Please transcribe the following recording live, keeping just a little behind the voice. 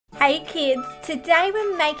Hey kids, today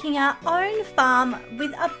we're making our own farm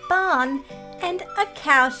with a barn and a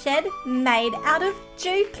cowshed made out of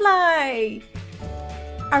Duplo.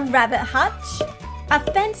 A rabbit hutch, a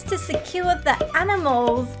fence to secure the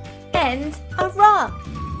animals, and a rock.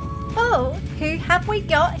 Oh, who have we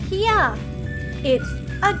got here? It's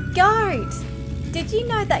a goat. Did you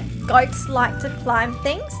know that goats like to climb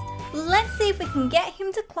things? Let's see if we can get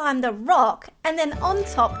him to climb the rock and then on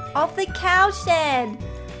top of the cowshed.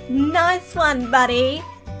 Nice one, buddy.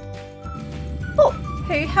 Oh,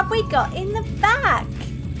 who have we got in the back?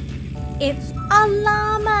 It's a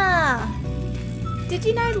llama. Did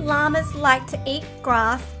you know llamas like to eat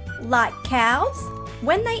grass like cows?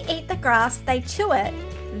 When they eat the grass, they chew it,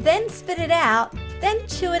 then spit it out, then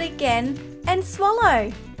chew it again and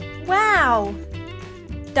swallow. Wow!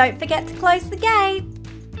 Don't forget to close the gate.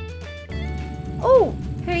 Oh,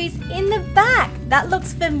 who's in the back? That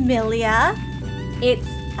looks familiar. It's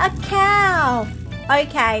a cow.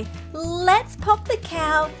 Okay, let's pop the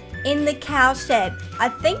cow in the cowshed. I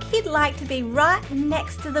think he'd like to be right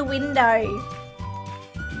next to the window.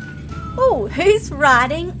 Oh, who's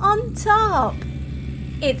riding on top?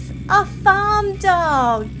 It's a farm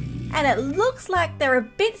dog. And it looks like they're a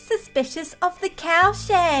bit suspicious of the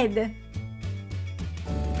cowshed.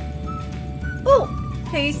 Oh,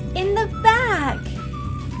 who's in the back?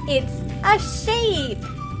 It's a sheep.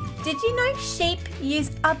 Did you know sheep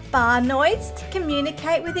use a bar noise to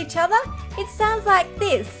communicate with each other? It sounds like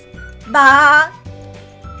this. Baa.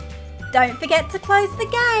 Don't forget to close the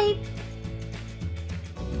gate.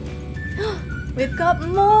 We've got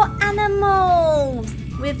more animals.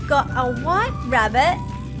 We've got a white rabbit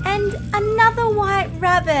and another white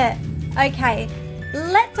rabbit. Okay,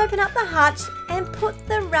 let's open up the hutch and put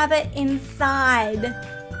the rabbit inside.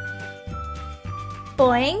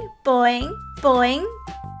 Boing, boing, boing.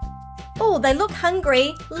 Oh, they look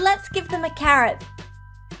hungry. Let's give them a carrot.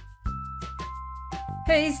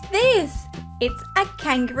 Who's this? It's a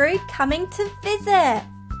kangaroo coming to visit.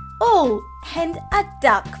 Oh, and a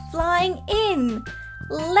duck flying in.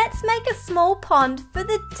 Let's make a small pond for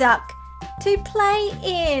the duck to play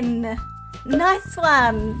in. Nice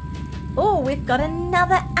one. Oh, we've got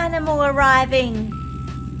another animal arriving.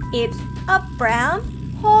 It's a brown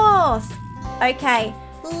horse. Okay,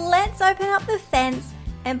 let's open up the fence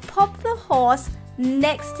and pop the horse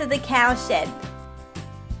next to the cowshed.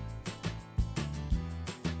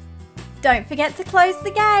 Don't forget to close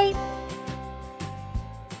the gate.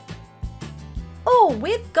 Oh,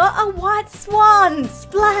 we've got a white swan.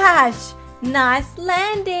 Splash! Nice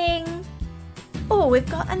landing. Oh, we've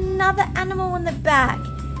got another animal in the back.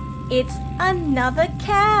 It's another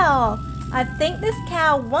cow. I think this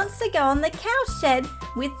cow wants to go on the cowshed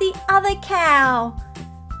with the other cow.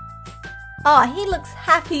 Oh, he looks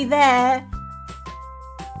happy there.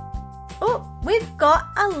 Oh, we've got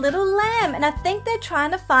a little lamb and I think they're trying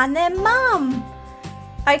to find their mum.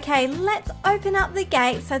 Okay, let's open up the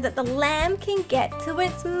gate so that the lamb can get to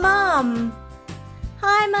its mum.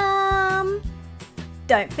 Hi, Mum.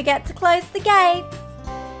 Don't forget to close the gate.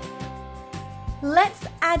 Let's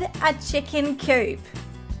add a chicken coop.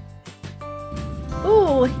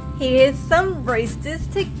 Ooh, here's some roosters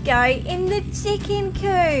to go in the chicken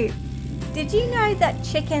coop. Did you know that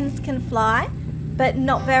chickens can fly, but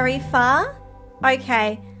not very far?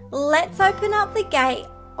 Okay, let's open up the gate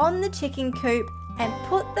on the chicken coop and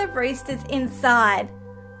put the roosters inside.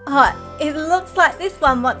 Oh, it looks like this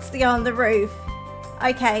one wants to go on the roof.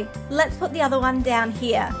 Okay, let's put the other one down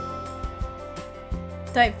here.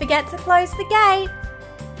 Don't forget to close the gate.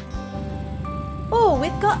 Oh,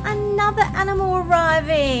 we've got another animal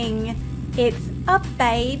arriving. It's a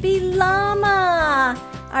baby llama.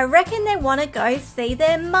 I reckon they want to go see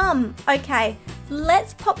their mum. Okay,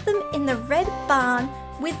 let's pop them in the red barn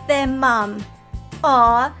with their mum.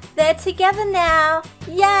 Aw, they're together now.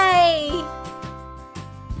 Yay!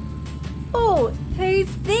 Oh,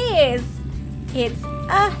 who's this? It's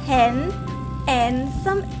a hen and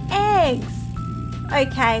some eggs.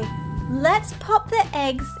 Okay, let's pop the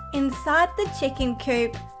eggs inside the chicken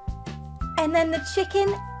coop and then the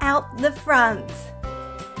chicken out the front.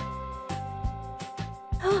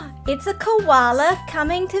 It's a koala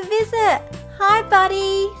coming to visit. Hi,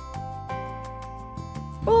 buddy.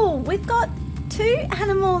 Oh, we've got two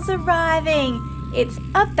animals arriving. It's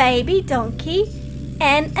a baby donkey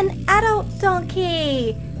and an adult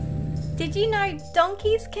donkey. Did you know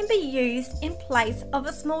donkeys can be used in place of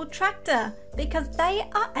a small tractor because they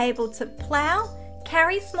are able to plough,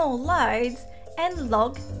 carry small loads and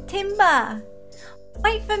log timber?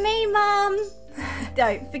 Wait for me, Mum.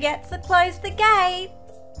 Don't forget to close the gate.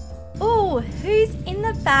 Oh, who's in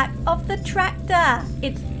the back of the tractor?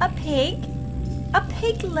 It's a pig, a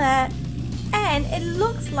piglet, and it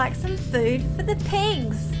looks like some food for the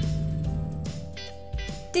pigs.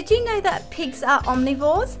 Did you know that pigs are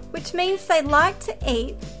omnivores, which means they like to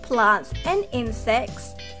eat plants and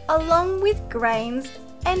insects, along with grains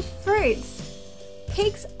and fruits?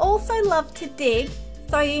 Pigs also love to dig,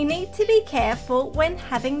 so you need to be careful when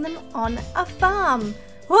having them on a farm.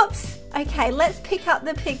 Whoops! Okay, let's pick up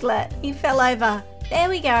the piglet. He fell over. There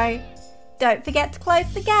we go. Don't forget to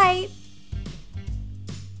close the gate.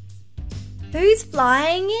 Who's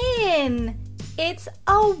flying in? It's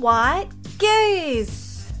a white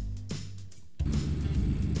goose.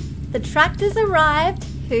 The tractor's arrived.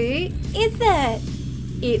 Who is it?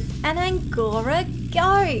 It's an Angora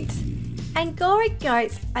goat. Angora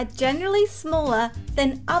goats are generally smaller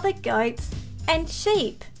than other goats and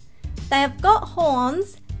sheep. They have got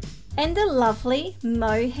horns and a lovely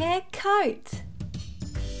mohair coat.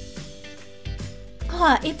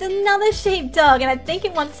 Oh, it's another sheepdog, and I think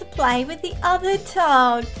it wants to play with the other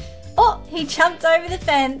dog. Oh, he jumped over the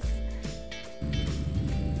fence.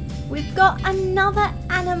 We've got another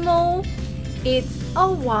animal. It's a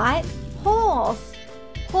white horse.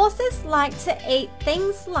 Horses like to eat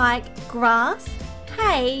things like grass,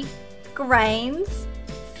 hay, grains,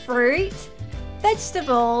 fruit,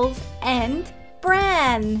 vegetables, and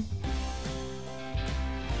bran.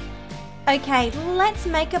 Okay, let's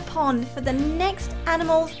make a pond for the next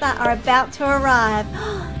animals that are about to arrive.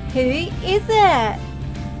 Who is it?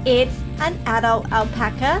 It's an adult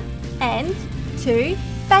alpaca and 2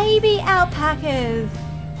 baby alpacas.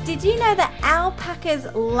 Did you know that alpacas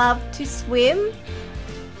love to swim?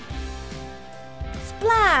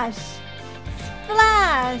 Splash!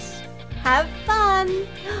 Splash! Have fun!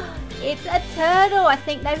 It's a turtle. I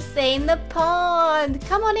think they've seen the pond.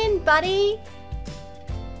 Come on in, buddy.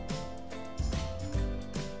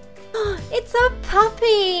 It's a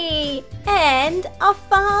puppy and a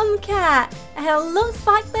farm cat. And it looks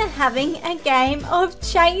like they're having a game of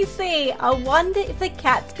chasey. I wonder if the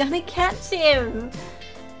cat's gonna catch him.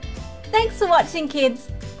 Thanks for watching, kids.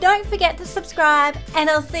 Don't forget to subscribe, and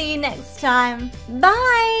I'll see you next time.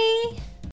 Bye!